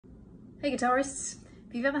Hey guitarists,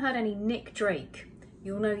 if you've ever heard any Nick Drake,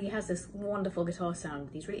 you'll know he has this wonderful guitar sound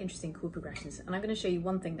with these really interesting chord progressions, and I'm going to show you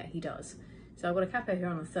one thing that he does. So I've got a capo here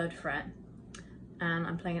on the 3rd fret, and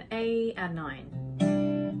I'm playing an A add 9.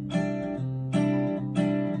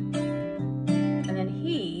 And then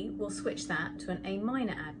he will switch that to an A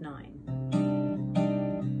minor add 9.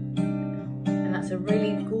 And that's a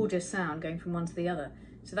really gorgeous sound going from one to the other.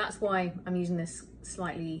 So that's why I'm using this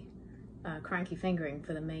slightly cranky fingering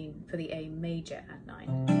for the A major add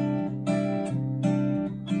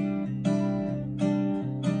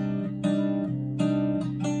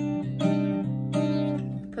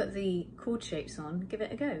 9. Put the chord shapes on, give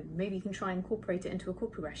it a go. Maybe you can try and incorporate it into a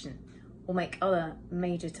chord progression or make other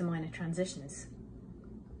major to minor transitions.